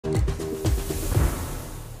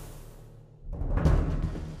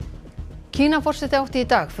Kínaforseti átti í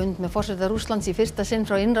dag fund með forseta Rússlands í fyrsta sinn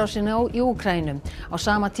frá innrásinni í Úkraínu. Á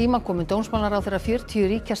sama tíma komu dómsmálaráðherrar 40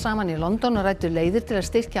 ríkja saman í London og ræddu leiðir til að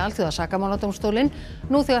styrkja alþjóða sakamáladómstólinn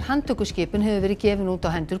nú þegar handtökuskipun hefur verið gefin út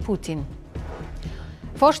á hendur Pútín.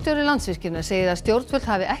 Forstjóri Landsvirkjunar segir að stjórnvöld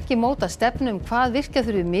hafi ekki mótað stefnu hvað virkja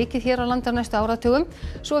þurfi mikið hér á landi á næstu áratugum,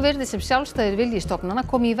 svo virðist sem sjálfstæðir vilji stofnana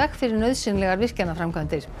komi í veg fyrir nauðsynlegar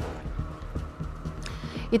virkjanaframkvæmdir.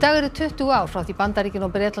 Í dag eru 20 ár frá því Bandaríkin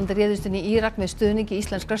og Bretland réðust inn í Írak með stuðningi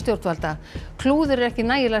íslenskra stjórnvalda. Klúður ekki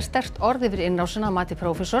nægilega sterkt orð yfir innrásina að mati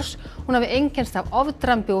prófessors. Hún hafi einkennst af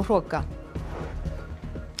ofdrambi og hroka.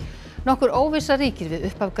 Nokkur óvissa ríkir við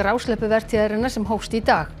upphaf grásleppuvertíðarinnar sem hófst í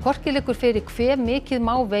dag. Hvorki liggur fyrir hve mikið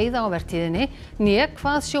má veiða á vertíðinni, né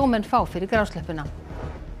hvað sjómenn fá fyrir grásleppuna.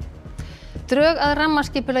 Drög að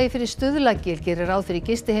rammaskipulagi fyrir Stuðlagil gerir ráð fyrir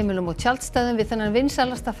gistiheimilum og tjaldstæðum við þennan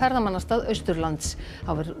vinsælasta ferðamannastað Austurlands.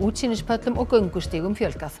 Þá verður útsýnispöllum og göngustígum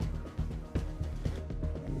fjölgað.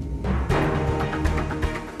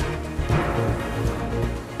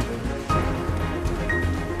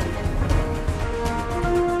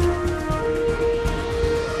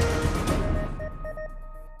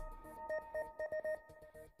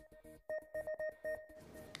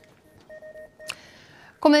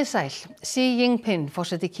 Komið sæl. Xi Jinping,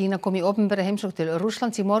 forseti Kína, kom í opinbera heimsókn til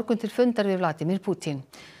Rússlands í morgun til fundar við Vladimir Putin.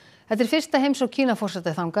 Þetta fyrsta heimsókn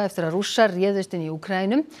Kínaforseta þangað eftir að Rússar réðust inn í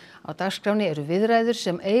Úkraínu. Á dagskránni eru viðræður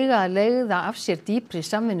sem eiga að leiða af sér dýpri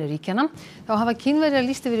samvinnu ríkjanna. Þá hafa Kínverjar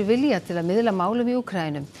lýst yfir vilja til að miðla málum í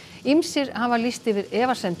Úkraínu. Ýmsir hafa lýst yfir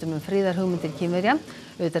efasemdum friðarhugmyndir Kínverja.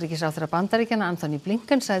 Utanríkisráðherra Bandaríkjanna Antony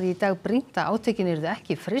Blinken sagði í dag brýnt að átökin yrðu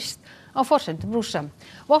ekki fryst á forsendum Rússa.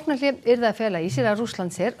 Vopnahlé yrði að fela í sér að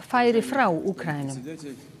Rússlandsher færi frá Úkraínu.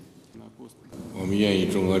 我们愿意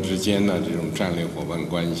中俄之间的这种战略伙伴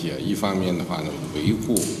关系，一方面的话呢，维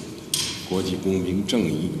护国际公平正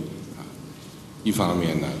义，一方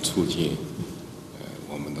面呢，促进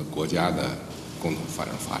我们的国家的共同发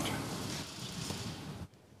展。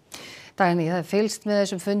Dagný, það fylgst með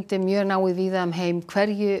þessum fundi mjög náið víða heim.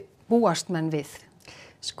 Hverju búast menn við?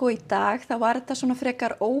 Sko í dag þá var þetta svona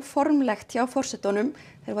frekar óformlegt hjá forsetunum.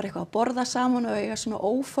 Þeir var eitthvað að borða saman og eiga svona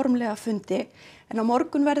óformlega fundi. En á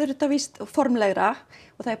morgun verður þetta víst formlegra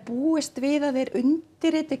og það búist við að þeir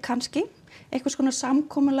undirriti kannski eitthvað svona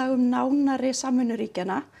samkomulag nánari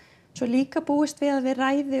samvinnuríkjana. Svo líka búist við að þeir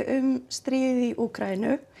ræði stríðið í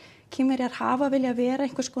Úkraínu. Kínverjar hafa vilja vera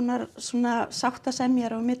einhvers konar svona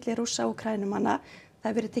sáttasemjar á milli Rússa og Úkraínumanna. Það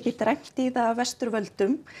hefur verið tekið dræmt í það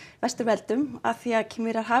vesturveldum af því að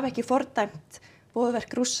Kínverjar hafa ekki fordæmt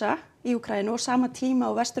boðverk Rússa í Úkraínu og sama tíma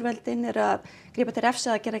og vesturveldin að grípa til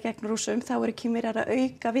refsiaðgerða gegn Rússum, þá eru Kínverjar að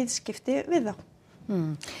auka viðskipti við þá.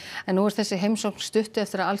 En nú þessi heimsókn stuttu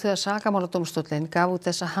eftir að alþjóða sakamáladómstóllinn gaf út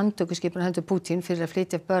þessa handtökuskipun hendur Pútín fyrir að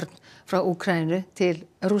flytja börn frá Úkraínu til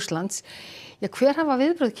Rússlands. Hver hafa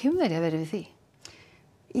viðbrögð Kínverja verið við því?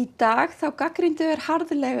 Í dag þá gagnrýndu þeir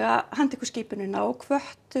harðlega handtökuskipunina og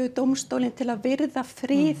hvöttu dómstólinn til að virða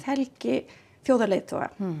friðhelgi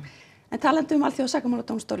þjóðarleiðtoga. En talandi alþjóða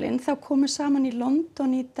sakamáladómstólinn þá komu saman í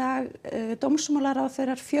London í dag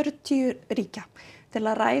dómsmálaráðherrar 40 ríkja til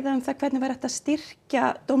að ræða það hvernig væri hægt að styrkja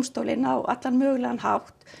dómstólinn á allan mögulegan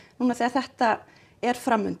hátt núna þegar þetta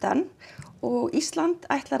framundan. Og Ísland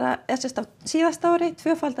ætlar á síðasta ári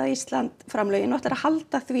tvöfaldaði Ísland framlögin og ætlar að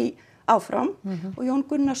halda því áfram og Jón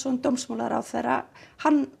Gunnarsson dómsmálaráðherra,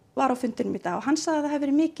 hann var á fundinum í dag og hann sagði að það hefði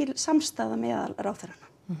verið mikil samstaða meðal ráðherrana.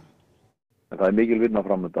 Það mikil vinna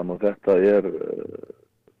framöndan og þetta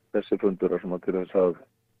þessi fundur sem til þess að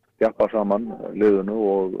þjappa saman liðinu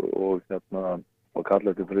og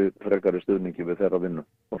kalla eftir frekari stuðningi við þeirra vinnu.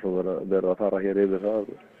 Og svo verða að fara hér yfir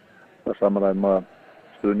það samræma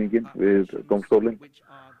stuðningin við dómstólinn.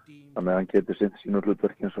 Þannig að hann geti sinnt sínu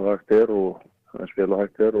hlutverki eins og hægt og eins vel og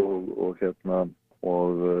hægt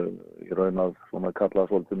og í raun að kalla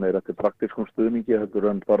svolítið meira eftir praktískum stuðningi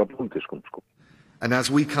heldur en bara pólitískum. And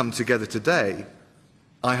as we come together today,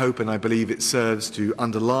 I hope and I believe it serves to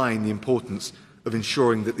underline the importance of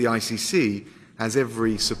ensuring that the ICC has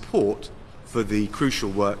every support for the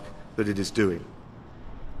crucial work that it is doing.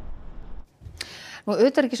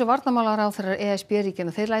 Utanríkis- og varnarmálaráðherrar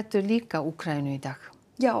ESB-ríkjanna, þeir lætu líka Úkraínu í dag.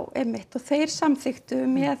 Já, einmitt, og þeir samþykktu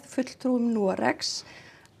með fulltrúum Noregs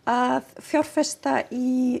að fjárfesta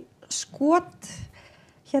í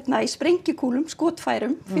í sprengikúlum,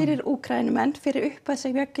 skotfærum fyrir Úkraínumenn fyrir upphæð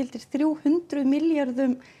sem jafngildir 300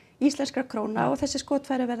 milljörðum íslenskra króna og þessi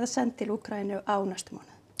skotfæri verða send til Úkraínu á næstu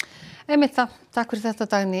mánuð. Einmitt það. Takk fyrir þetta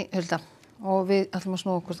Dagný Hulda og við ætlum að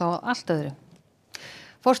snúa okkur þá að allt öðru.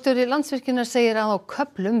 Forstjóri Landsvirkjunar segir að á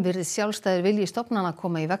köflum virðist sjálfstæður vilji stofnana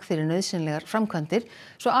koma í veg fyrir nauðsynlegar framkvæmdir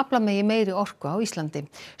svo afla megi meiri orku á Íslandi.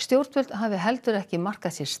 Stjórnvöld hafi heldur ekki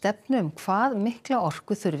markað sér stefnu hvað mikla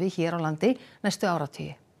orku þurfi hér á landi næstu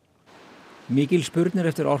áratugi. Mikil spurnir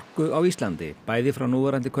eftir orku á Íslandi, bæði frá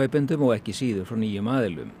núverandi kaupendum og ekki síður frá nýjum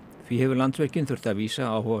aðilum. Því hefur Landsvirkjun þurft að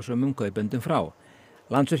vísa áhugasömum kaupendum frá.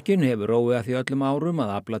 Landsvirkjun hefur róið að því öllum árum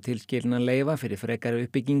að afla tilskilinna leyfa fyrir frekari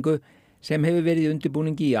uppbyggingu sem hefur verið í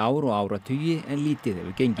undirbúningi í ár og áratugi en lítið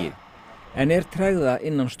hefur gengið. En tregða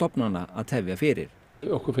innan stofnana að tefja fyrir.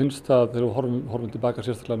 Okkur finnst það þegar við horfum tilbaka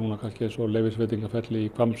sérstaklega núna kannski eins og leyfisveitingaferli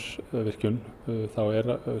í Hvammsvirkjun, þá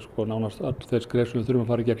nánast öll þeir skref sem við þurfum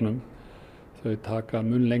að fara í gegnum. Þau taka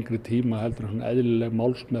mun lengri tíma heldur en eðlileg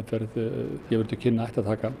málsmeðferð gefur til kynna ætti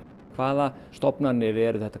að taka. Hvaða stofnanir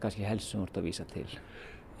eru þetta kannski helst sem þú ert að vísa til?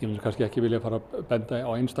 Ég vil kannski ekki vilja fara að benda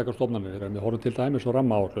á einstakar stofnanir. En við horfum til dæmis á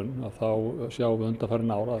rammaáætlun að þá sjáum við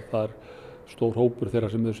undanfarin ára að það stór hópur þeirra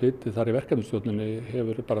sem þau sitja þar í verkefnisstjórninni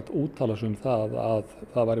hefur bara úttalað um það að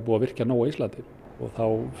það væri búið að virkja nóg á Íslandi. Og þá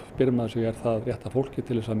spyrir maður sig það rétta fólki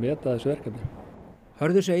til þess að meta þessi verkefni.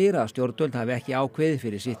 Hörður segir að stjórnvöld hafi ekki ákveðið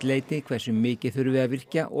fyrir sitt leyti hversu mikið þurfi að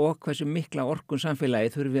virkja og hversu mikla orkun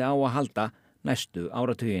samfélagið þurfi á að halda næstu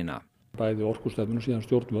áratugina. Bæði orkustefnun og síðan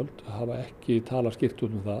stjórnvöld hafa ekki talað skýrt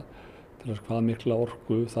um það til þess hvað mikla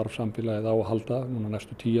orku þarf samfélagið á að halda núna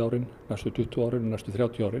næstu 10 árin, næstu 20 árin og næstu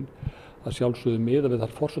 30 árin. Það sjálfsögðu miðað við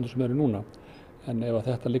þær forsendur sem eru núna. En ef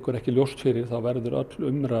þetta liggur ekki ljóst fyrir þá verður öll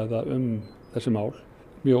umræða þessi mál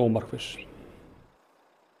mjög ómarkviss.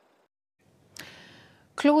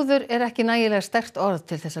 Klúður ekki nægilega sterkt orð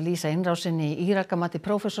til þess að lýsa innrásinni í Írak að mati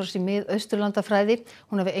prófessors í Mið-Austurlandafræði.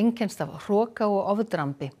 Hún hafi einkennst af hroka og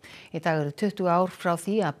ofdrambi. Í dag eru 20 ár frá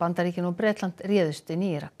því að Bandaríkin og Bretland réðust inn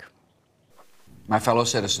í Írak. My fellow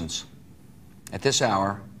citizens, at this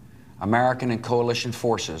hour, American and coalition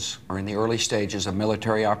forces are in the early stages of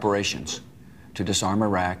military operations to disarm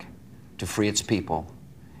Iraq, to free its people,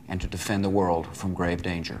 and to defend the world from grave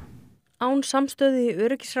danger. Án samstöðu í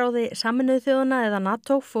öryggisráði Sameinuðu þjóðanna eða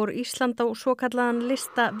NATO fór Ísland á svokallaðan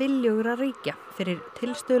lista viljugra ríkja fyrir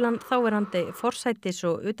tilstuðlan þáverandi forsætis-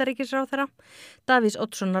 og utanríkisráðherra Davíðs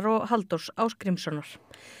Oddssonar og Halldórs Ásgrímssonar.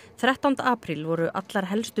 13. apríl voru allar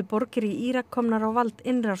helstu borgir í Írak komnar á vald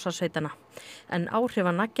innrásarsveitanna, en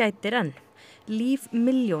áhrifanna gætir enn. Líf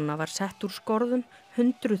milljóna var sett úr skorðum,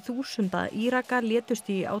 100.000 Íraka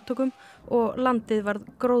létust í átökum og landið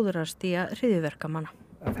varð gróðurast í að hryðjuverkamanna.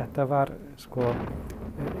 Þetta var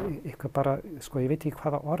eitthvað bara, ég veit ekki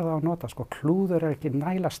hvaða orð á að nota, klúður ekki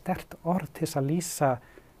nægilega sterkt orð til þess að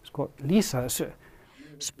lýsa þessu.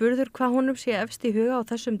 Spurður hvað honum sé efst í huga á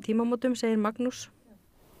þessum tímamótum, segir Magnús.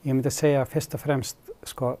 Ég myndi segja fyrst og fremst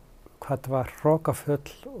hvað það var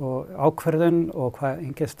hrokafull og ákvörðun og hvað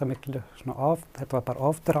engist að miklu þetta var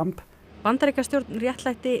bara ofdramb. Bandaríkjastjórn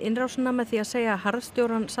réttlætti innrásina með því að segja að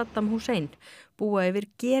harðstjóran Saddam Hussein búa yfir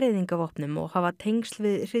gereyðingavopnum og hafa tengsl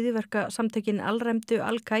við hryðjuverkasamtökin alræmdu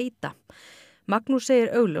Al-Qaida. Magnús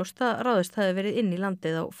segir augljóst að ráðist hafi verið inn í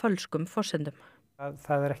landið á fölskum forsendum.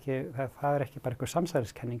 Það er ekki bara einhver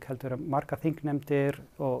samsæriskenning, heldur marga þingnefndir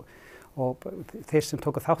og þeir sem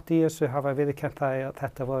tóku þátt í þessu hafa viðurkennt að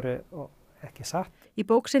þetta voru ekki satt. Í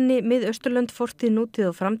bók sinni Mið-Austurlönd, fortíð, nútíð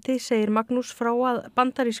og framtíð segir Magnús frá að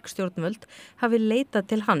bandarísk stjórnvöld hafi leitað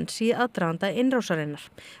til hans í aðdraganda innrásarinnar.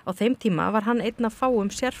 Á þeim tíma var hann einn af fáum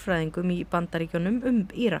sérfræðingum í Bandaríkjunum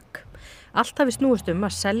Írak. Allt hafi snúist að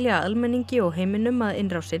selja almenningi og heiminum að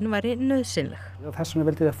innrásin væri nauðsynleg. Þess vegna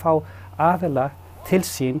vildi þau fá aðila til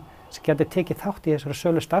sín sem geti tekið þátt í þessari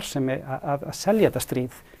sölu starfsemi að selja þetta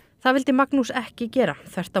stríð. Það vildi Magnús ekki gera,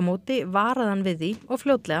 þvert á móti varaði hann við því og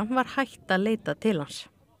fljótlega var hægt að leita til hans.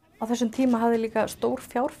 Á þessum tíma hafði líka stór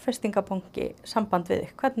fjárfestingabanki samband við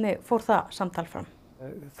þig. Hvernig fór það samtal fram?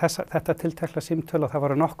 Þetta tiltekla símtöl og það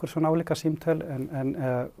voru nokkur svona álíka símtöl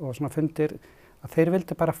og svona fundir að þeir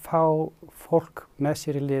vildi bara fá fólk með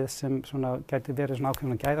sér í lið sem svona gæti verið svona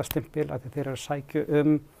ákveðna gæðastimpil að þeir eru að sækja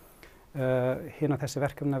hina þessi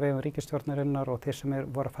verkefni á vegum ríkisstjórnarinnar og þeir sem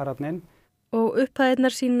voru að fara inn. Og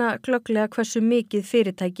upphæðirnar sína glögglega hversu mikið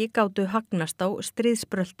fyrirtæki gátu hagnast á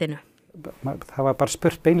stríðsbröltinu. Það var bara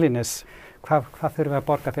spurt beinlínis hvað þurfum við að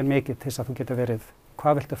borga fyrir mikið til þess að þú getur verið,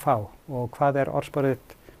 hvað viltu fá og hvað er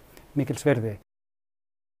orðsporið mikils virði.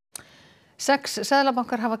 6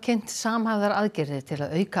 seðlabankar hafa kynnt samhæfðar aðgerðir til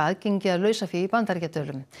að auka aðgengi að lausafé í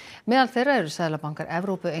Bandaríkjadölum. Meðal þeirra eru seðlabankar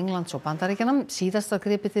Evrópu, Englands og Bandaríkjanna. Síðast var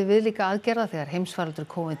gripið til viðlíka aðgerða þegar heimsfaraldur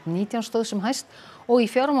COVID-19 stóð sem hæst og í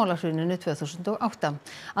fjármálahruninu 2008.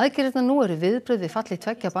 Aðgerðirnar nú eru viðbrögð við falli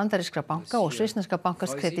 2 bandarískra banka og svissneska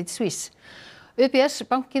bankans Credit Suisse. UBS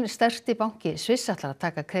bankinn stærsti banki Sviss ætlar að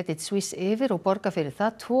taka Credit Suisse yfir og borga fyrir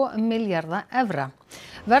það 2 milljarða evra.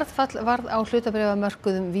 Verðfall varð á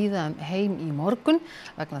hlutabréfamörkuðum víða heim í morgun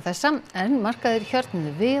vegna þessa, en markaðir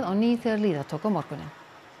hjörnuðu við á ný þegar líða tók á morguninn.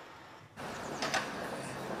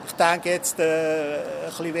 Ich denke jetzt ein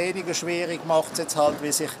bisschen weniger schwierig macht es jetzt halt,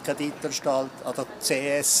 wie sich Kreditanstalt oder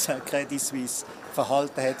CS Credit Suisse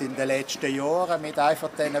verhalten hat in den letzten Jahren mit einfach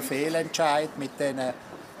diesen Fehlentscheid,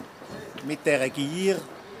 mit der Gier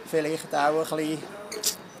vielleicht auch ein bisschen.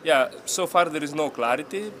 Yeah, so far there is no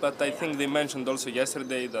clarity, but I think they mentioned also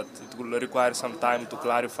yesterday that it will require some time to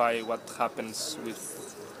clarify what happens with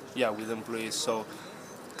employees. So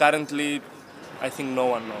currently, I think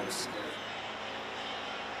no one knows.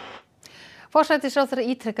 Forsætisráðherra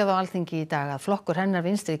ítrekaði á Alþingi í dag að flokkur hennar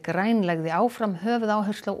Vinstri græn legði áfram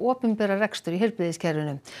höfuðáherslu á opinbera rekstur í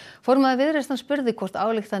heilbrigðiskerfinu. Formaður Viðreisnar spurði hvort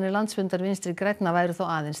ályktanir landsfundar Vinstri grænna væru þó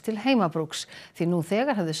aðeins til heimabrúks, því nú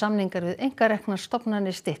þegar hefðu samningar við einkareknar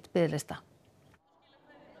stofnanir stytt biðlista.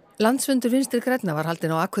 Landsfundur Vinstri grænna var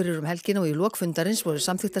haldinn á Akureyri helgina og í lok fundarins voru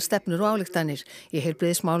samþykktar stefnur og ályktanir. Í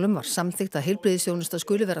heilbrigðismálum var samþykkt að heilbrigðisþjónusta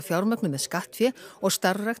skuli vera fjármögnuð með skattfé og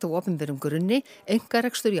starfrækt á opinberum grunni,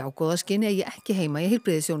 einkarekstur í ágóðaskyni eigi ekki heima í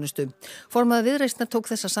heilbrigðisþjónustu. Formaður Viðreisnar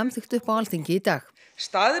tók þessa samþykkt upp á Alþingi í dag.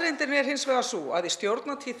 Staðreyndin hins vegar sú að í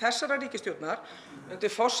stjórnartíð þessarar ríkisstjórnar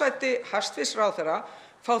undir forsæti hæstvirts ráðherra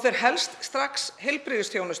fá þeir helst strax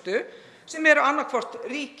heilbrigðisþjónustu sem eru annarkvort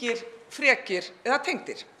ríkir, frekir eða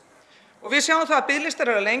tengdir. Og við sjáum það að biðlistar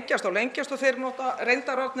eru að lengjast og þeir nota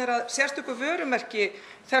reyndarorðnir að sérstöku vörumerki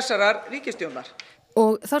þessarar ríkisstjórnar.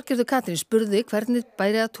 Og Þorgerður Katrín spurði hvernig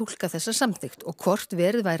bæri að túlka þessa samþykkt og hvort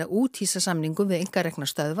verið væri að úthýsa samningum við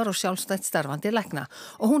einkareknar stöðvar og sjálfstætt starfandi lækna.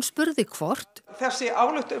 Og hún spurði hvort þessi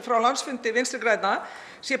ályktun frá landsfundi Vinstri grænna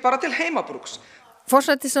sé bara til heimabrúks.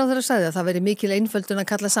 Forsætisráðherra sagði að það veri mikil einföldun að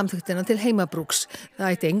kalla samþykktina til heimabrúks.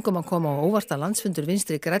 Það ætti engum að koma á óvart að landsfundur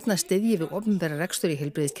Vinstri grænna styðji við opinbera rekstur í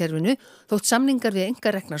heilbrigðiskerfinu þótt samningar við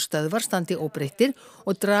einkareknar stöðvar standi óbreyttir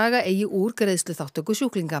og draga eigi úr greiðsluþátttöku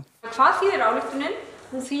sjúklinga. Hvað þýðir ályktunin?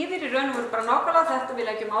 Hún þýðir í raun og veru bara nákvæmlega þetta, við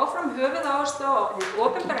leggjum áfram höfuðáherslu á að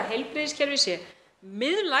opinbera heilbrigðiskerfi sé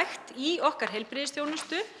miðlægt í okkar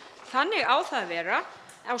heilbrigðisþjónustu, þannig á það að vera.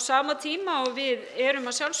 Á sama tíma og við erum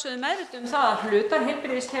að sjálfsögðu meðvituð það að hlutar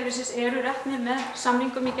heilbrigðiskerfisins eru reknir með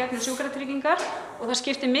samningum í gegnum sjúkratryggingar og það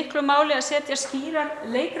skiptir miklu máli að setja skýrar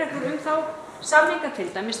leikreglur þá samninga til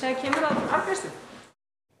dæmis þegar kemur að afgreiðslu.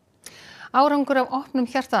 Árangur af opnum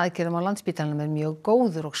hjartaaðgerðum á Landspítalanum mjög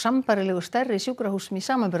góður og sambærilegur stærri sjúkrahúsum í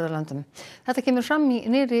samanburðarlöndum. Þetta kemur fram í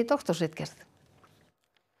nýrri doktorsritgerð.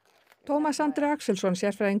 Tómas Andri Axelsson,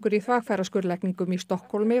 sérfræðingur í þvagfæraskurðlækningum í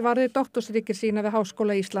Stokkhólmi, varði doktorsritgerð sína við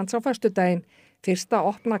Háskóla Íslands á föstudaginn. Fyrsta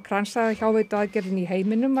opna kransæða hjáveituaðgerðin í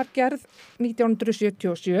heiminum var gerð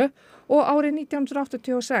 1977 og árið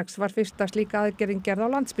 1986 var fyrsta slíka aðgerðin gerð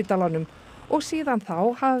á Landspítalanum og síðan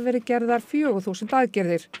þá hafa verið gerðar 4.000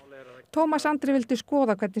 aðgerðir. Tómas Andri vildi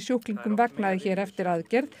skoða hvernig sjúklingum vegnaði hér eftir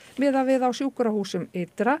aðgerð miðað við á sjúkrahúsum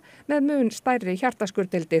ytra með mun stærri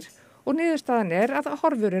hjartaskurðdeildir. Og niðurstaðan að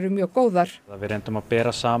horfur eru mjög góðar. Við reyndum að bera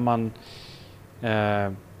saman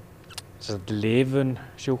lifun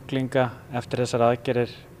sjúklinga eftir þessar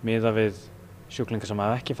aðgerðir miðað við sjúklinga sem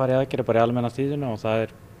hafa ekki farið í aðgerðir bara í almenna tíðina og það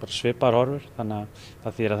er bara svipaðar horfur þannig að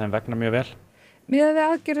það þýðir að þeim vegnar mjög vel. Miðað við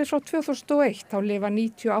aðgerðir frá 2001 þá lifa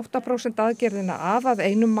 98% aðgerðina af að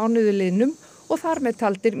 1 mánuði liðnum og þar með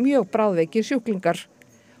taldir mjög bráðveikir sjúklingar.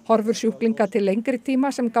 Horfur sjúklinga til lengri tíma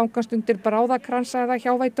sem gangast undir bráðakransæða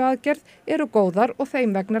hjáveituaðgerð eru góðar og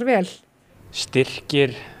þeim vegnar vel.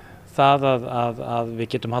 Styrkir það að við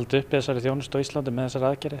getum haldið upp þessari þjónustu á Íslandi með þessar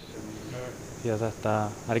aðgerðir. Því að þetta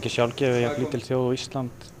er ekki sjálfgefið að lítil þjóð á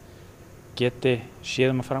Ísland geti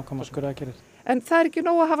séð að framkvæma skurðaðgerðir. En það er ekki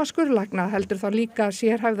nóg að hafa skurðlækna, heldur þá líka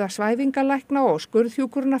sérhæfða svæfingalækna og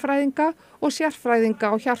skurðhjúkrunarfræðinga og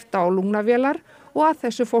sérfræðinga á hjarta- og lungnavélar og að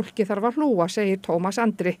þessu fólki þarf að hlúa, segir Tómas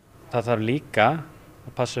Andri. Það þarf líka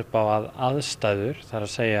að passa upp á að aðstæður, það er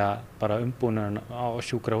að segja bara umbúnun á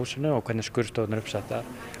sjúkrahúsinu og hvernig skurðstofurnar eru uppsettar,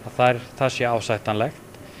 að það sé ásættanlegt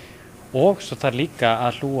og svo þarf líka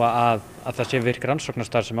að hlúa að það sé virk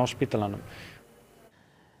rannsóknarstarfsemi á spítalanum.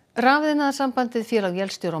 Rafiðnaðarsambandið félag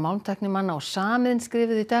vélstjóra og málmtæknimanna og Samiðn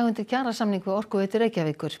skrifuðu í dag undir kjarasamning við Orkuveitu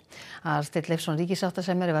Reykjavíkur. Aðalsteinn Leifsson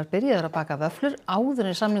ríkissáttasemjari var byrjaður að baka vöfflur áður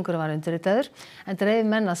en samningurinn var undirritaður en dreif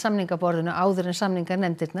menn að samningaborðinu áður en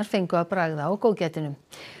samningarnefndirnar fengu að bragða á góðgætinu.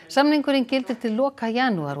 Samningurinn gildir til loka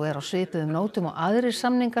janúar og á svipuðum nótum og aðrir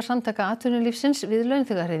samningar samtaka atvinnulífsins við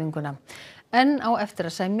launþegahreyfinguna. En á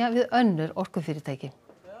eftir að semja við önnur orkufyrirtæki.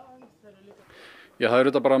 Já, það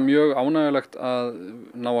auðvitað bara mjög ánægjulegt að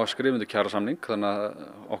ná að skrifa undir kjarasamning þannig að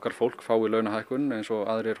okkar fólk fái launahækkun eins og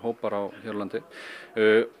aðrir hópar á hér á landi.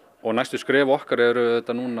 Og næstu skref okkar eru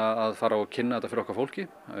þetta núna að fara og kynna þetta fyrir okkar fólki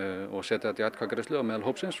og setja þetta í atkvæðagreiðslu á meðal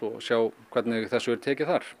hópsins og sjá hvernig þessu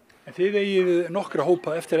tekið þar. En þið eigið nokkra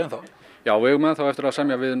hópa eftir ennþá? Já, við eigum ennþá eftir að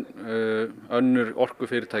semja við önnur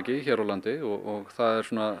orkufyrirtæki hér á landi og það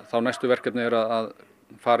svona, þá næstu verkefni að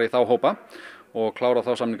fara í þá hópa og klára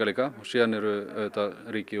þá samninga líka og síðan eru auðvitað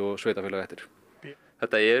ríki og sveitafélag eftir.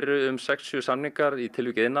 Þetta eru 6-7 samningar í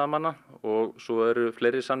tilviki iðnaðarmanna og svo eru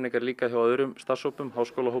fleiri samningar líka hjá öðrum starfshópum,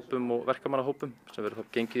 háskólahópum og verkamannahópum sem verður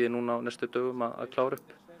þá gengið núna á næstu dögum að klára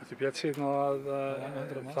upp. Ertu bjartsýnn á að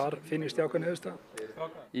þar finnist ákveðin niðurstaða?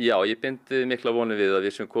 Já, ég bindi mikla vonir við að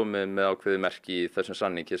við sem komum með ákveðið merki í þessum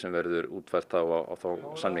samningi sem verður útfært á þá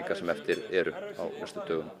samningar sem eftir eru á næstu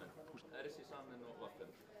dögum.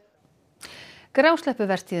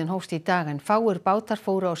 Grásleppuvertíðin hófst í dag en fáir bátar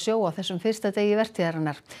fóru á sjó á þessum fyrsta degi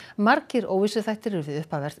vertíðarinnar. Margir óvissuþættir eru við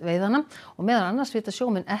upphaf veiðanna og meðal annars vita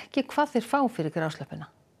sjómenn ekki hvað þeir fá fyrir grásleppuna.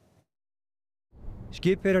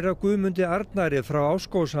 Skipverjar á Guðmundi Arnari frá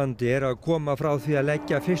Áskósandi að koma frá því að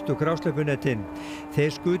leggja fyrstu grásleppunetin.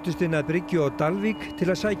 Þeir skutust inn að bryggju á Dalvík til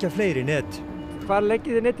að sækja fleiri net. Hvar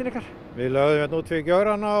leggið þið netin ykkar? Við lögðum hérna út fyrir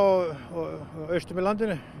Gjögrana og austum í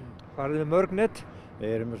landinu. Hvar er þið mörg net?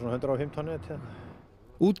 Við erum með svona 115 net.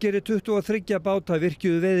 Útgerðir 23 báta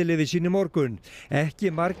virkjuðu veiðileyfi sín í morgun, ekki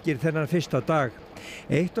margir þennan fyrsta dag.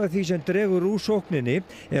 Eitt af því sem dregur úr sókninni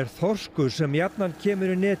þorskur sem jafnan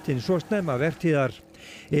kemur í netin svo snemma vertíðar.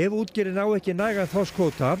 Ef útgerðin á ekki nægan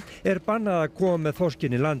þorskkvóta bannað að koma með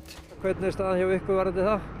þorskinn í land. Hvernig staðan hjá ykkur varðandi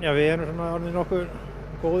það? Já, við erum svona orðin nokkuð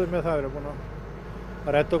góðir með það. Við erum búin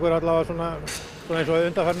að redda okkur allavega svona eins og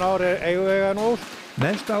undanfarna ári eigum við nú.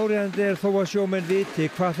 Mest áríðandi þó að sjómenn viti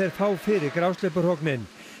hvað þeir fá fyrir grásleppurhognin.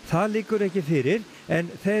 Það liggur ekki fyrir en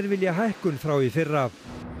þeir vilja hækkun frá í fyrra.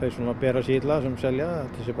 Þeir svona bera síðla sem selja,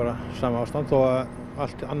 þetta sé bara sama ástand þó að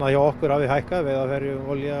allt annað hjá okkur hafi hækkað, veiðarferju,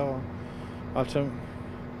 olía og allt sem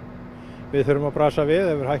við þurfum að brasa við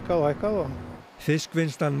hefur hækkað.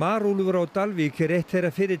 Fiskvinnslan Marúlfur á Dalvík eitt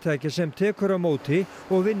þeirra fyrirtækja sem tekur á móti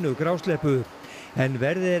og vinnur grásleppu. En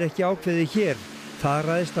verðið ekki ákveðið hér. Það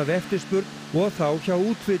ræðist af eftirspurn og þá hjá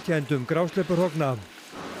útflytjendum grásleppurhogna.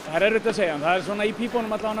 Það er erfitt að segja, það er svona í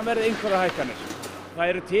pípunum allavega verið einhverjar hækkanir.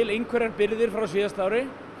 Það eru til einhverjar birgðir frá síðasta ári,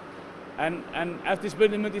 en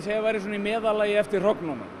eftirspurnin myndi ég segja að væri svona í meðalagi eftir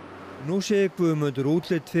hrognunum. Nú segir Guðmundur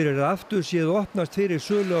útlit fyrir að aftur séð opnast fyrir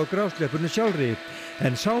sölu á grásleppunni sjálfri,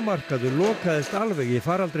 en sámarkaður lokaðist alveg í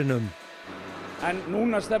faraldrinum. En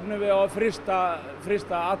núna stefnum við á að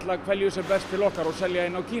frysta alla hvelju sem best til okkar og selja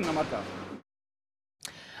inn á Kínamarkað.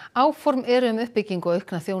 Áform eru uppbyggingu og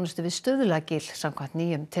aukna þjónustu við Stuðlagil. Samkvæmt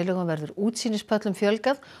nýjum tillögum verður útsýnispöllum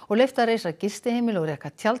fjölgað og leyft að reisa gistiheimili og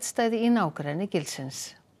reka tjaldstæði í nágrenni gilsins.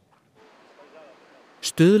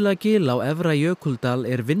 Stuðlagil á Efra Jökuldal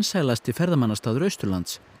vinsælasti ferðamannastaður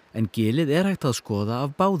Austurlands, en gilið hægt að skoða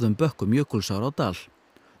af báðum bökkum Jökulsár á dal.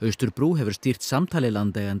 Austurbrú hefur stýrt samtali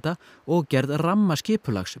landeigenda og gerð ramma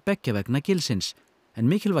skipulags beggja vegna gilsins,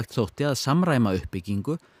 en mikilvægt þótti að samræma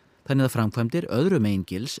uppbyggingu þannig að framkvæmdir öðrum megin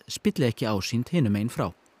gils spilli ekki ásýnd hinum megin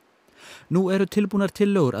frá. Nú eru tilbúnar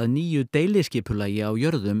tillögur að nýju deiliskipulagi á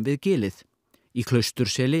jörðum við gilið. Í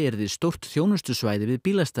Klausturseli yrði stórt þjónustusvæði við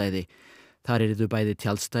bílastæði. Þar yrðu bæði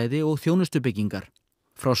tjaldstæði og þjónustubyggingar.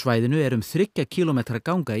 Frá svæðinu 3 kílómetra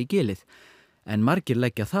ganga í gilið, en margir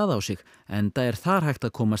leggja það á sig, enda þar hægt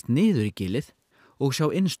að komast niður í gilið og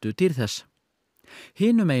sjá innstu dýr þess.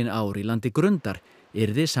 Hinum megin í landi Grundar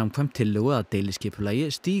yrði samkvæmt tillögu að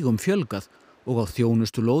deiliskipulagi stígum fjölgað og á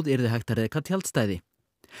þjónustulóð yrði hægt að reka tjaldstæði.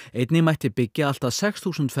 Einnig mætti byggja allt að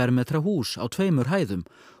 6.000 fermetra hús á 2 hæðum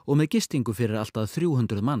og með gistingu fyrir allt að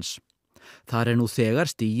 300 manns. Þar nú þegar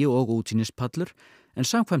stígi og útsýnispallur, en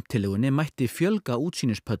samkvæmt tillögunni mætti fjölga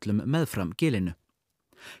útsýnispöllum meðfram gilinu.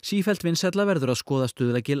 Sífellt vinsælla verður að skoða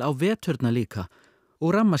Stuðlagil á veturna líka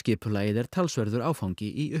og rammaskipulagið talsverður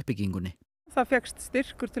áfangi í uppbyggingunni. Það fékkst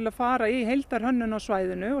styrkur til að fara í heildarhönnun á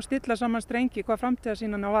svæðinu og stilla saman strengi hvað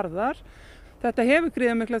framtíðarsýnina varðar. Þetta hefur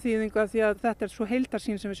gríðarmikla þýðingu af því að þetta svo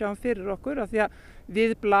heildarsýn sem við sjáum fyrir okkur, af því að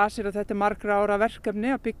við blasir að þetta margra ára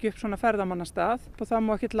verkefni að byggja upp svona ferðamannastað og það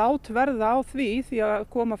má ekkert lát verða á því að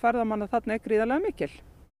koma ferðamanna þarna gríðarlega mikil.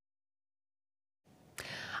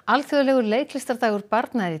 Alþjóðlegur leiklistardagur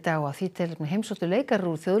barna í dag og að því tilefni heimsóttu leikarar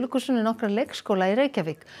úr Þjóðleikhúsinu nokkra leikskóla í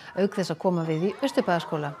Reykjavík, auk þess að koma við í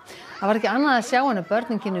Austurbæjarskóla. Það var ekki annað að sjá en að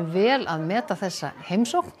börnin kynnu vel að meta þessa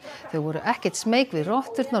heimsókn. Þau voru ekkert smeyk við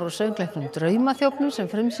rotturnar og söngleiknum Draumaþjófnum sem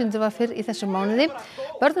frumsýndur var fyrr í þessum mánuði.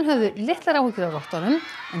 Börnin höfðu litlar áhyggjur af rottunum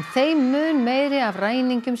en þeim mun meiri af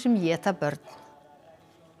ræningum sem éta börn.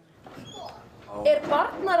 Er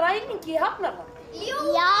barnaræningi í Hafnarfirði?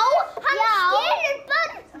 Já, hann stelur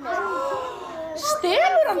börn.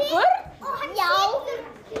 Stelur hann börn? Já.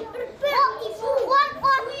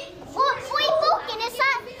 Og í bókinni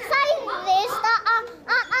sæðist að hann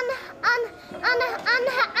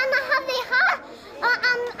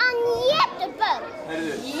étur börn.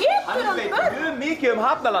 Étur hann börn? Hann veit mikið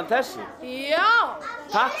Hafnarland þessi. Já.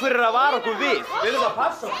 Takk fyrir að vara okkur við. Við erum að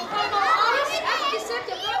passa okkur. Ekki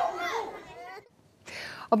setja börn.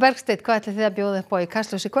 Og Bergsteinn, hvað ætlið þið að bjóða upp á í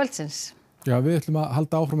Kastljósi kvöldsins? Já, við ætlum að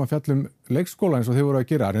halda áfram að fjalla leikskóla eins og þið voru að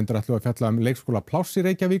gera. Reyndar ætlum við að fjalla leikskólapláss í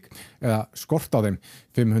Reykjavík eða skort á þeim.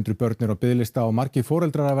 500 börn á biðlista og margir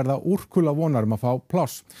foreldrar að verða úrkula vonar að fá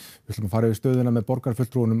pláss. Við ætlum að fara yfir stöðuna með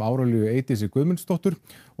borgarfulltrúunum Árelíu Eydísi Guðmundsdóttur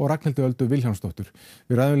og Ragnhildi Öldu Vilhjálmsdóttur.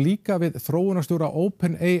 Við ræðum líka við þróunarstjóra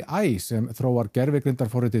OpenAI sem þróar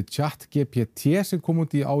gervigrindarforritið ChatGPT sem kom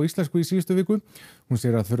út á íslensku í síðustu viku. Hún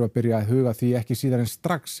segir að þurfa að byrja að huga því ekki síðar en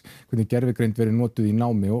strax hvernig gervigreind verið notuð í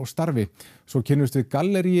námi og starfi. Svo kynnumst við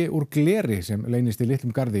galleríi úr gleri sem leynist í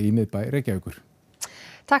litlum garði í miðbæ Reykjavíkur.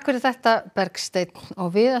 Takk fyrir þetta Bergsteinn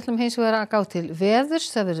og við ætlum hins vegar að gá til veðurs.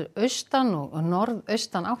 Það verður austan og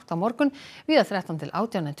norðaustan átt á morgun, víða 13 til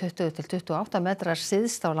 18 en 20 til 28 metrar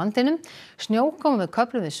syðst á landinu. Snjókoma með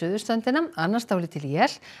köflum við suðurströndina, annars dálítil él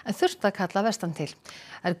en þurrt að kalla vestan til.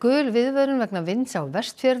 Er gul viðvörun vegna vinds á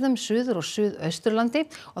Vestfjörðum, suður og suðausturlandi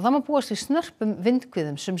og það má búast í snörpum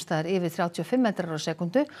vindhviðum sumstaðar yfir 35 metrar á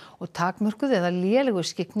sekundu og takmörkuð eða lélegu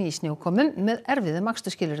skyggni í snjókomum með erfiðum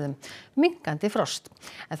akstursskilyrðum, minnkandi frost.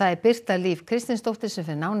 En það er Birta Líf Kristinsdóttir sem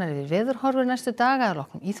fer nánar yfir veðurhorfur næstu daga að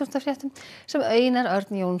loknum íþróttafréttum sem Einar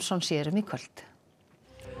Örn Jónsson sér í kvöld.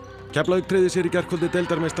 Keflavík tryggði sér í gærkvöldi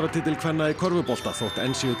deildarmeistaratitil kvenna í körfubolta þótt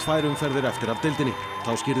enn séu 2 umferðir eftir af deildinni.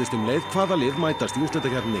 Þá skýrðist leið hvaða lið mætast í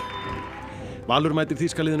úrslitakeppninni. Valur mætir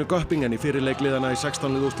þýska liðinu Göppingen í fyrirleik liðanna í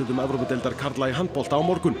 16 lið úrslitum Evrópudeildar karla í handbolta á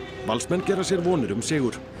morgun. Valsmenn gera sér vonir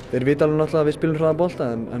sigur. Þeir vita alveg náttúrulega að við spilum hraðan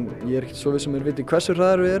bolta en ég er ekkert svo viss þeir viti hversu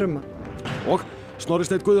hraðar við erum. Og Snorri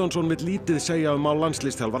Steinn Guðjónsson vill lítið segja mál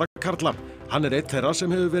landsliðsþjálfara karla. Hann er einn þeirra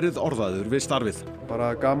sem hefur verið orðaður við starfið.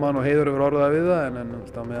 Bara gaman og heiður yfir orðaða við það en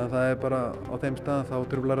meðan það er bara á þeim stað þá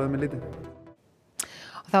truflar það mig lítið.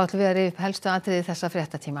 Og þá ætlum við að rifja upp helstu atriði þessa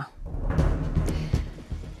fréttatíma.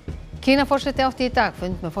 Kínaforseti átti í dag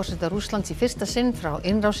fund með forseta Rússlands í fyrsta sinn frá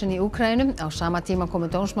innrásinni í Úkraínu. Á sama tíma komu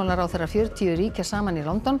dómsmálaráðherrar 40 ríkja saman í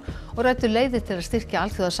London og ræddu leiðir til að styrkja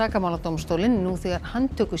alþjóða sakamáladómstólinn nú þegar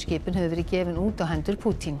handtökuskipun hefur verið gefin út á hendur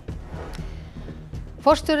Pútín.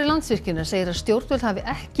 Forstjóri Landsvirkjunar segir að stjórnvöld hafi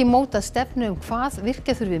ekki mótað stefnu hvað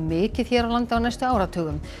virkja þurfi mikið hér á landi á næstu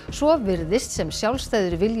áratugum. Svo virðist sem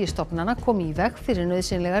sjálfstæður vilji stofnana komi í veg fyrir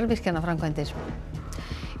nauðsynlegar virkjanaframkvæmdir.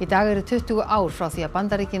 Í dag eru 20 ár frá því að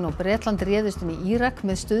Bandaríkin og Bretland réðust inn í Írak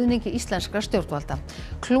með stuðningi íslenskra stjórnvalda.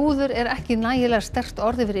 Klúður er ekki nægilega sterkt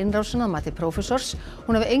orð yfir innrásina að mati prófessors.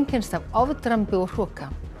 Hún hafi einkennst af ofdrambi og hroka.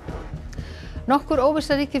 Nokkur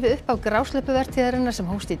óvissa ríkir við upp á grásleppuvertíðarinnar sem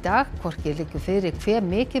hófst í dag. Hvorki liggur fyrir hve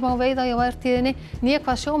mikið má veiða á vertíðinni né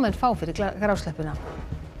hvað sjómenn fá fyrir grásleppuna.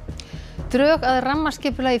 Drög að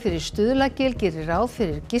rammaskipulagi fyrir Stuðlagil gerir ráð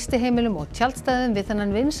fyrir gistiheimilum og tjaldstæðum við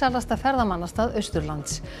þennan vinsælasta ferðamannastað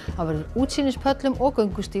Austurlands. Það verður útsýnispöllum og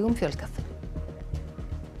göngustígum fjölgað.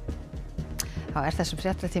 Þá er þessum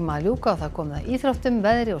fréttatíma að ljúka og það komið að íþróttum,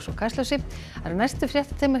 veðri og svo Kastljósi. Það eru næstu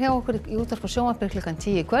fréttatímar hjá okkur í útvarpi og sjónvarpi klukkan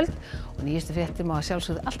 10 í kvöld og nýjustu fréttir má að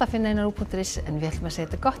sjálfsögðu alltaf finna inn á RÚV.is en við ætlum að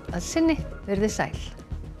segja þetta gott að sinni, verið sæl.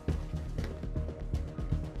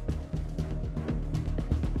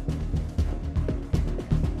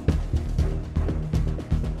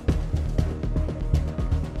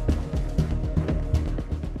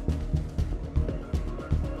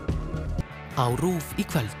 Á RÚV í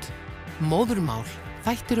kvöld. Móðurmál,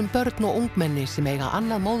 þættir börn og ungmenni sem eiga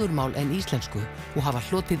annað móðurmál en íslensku og hafa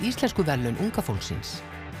hlotið íslenskuverðlaun unga fólksins.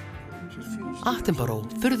 Attenborough,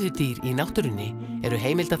 furðudýr í náttúrunni, eru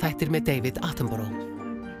heimildaþættir með David Attenborough.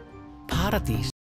 Paradís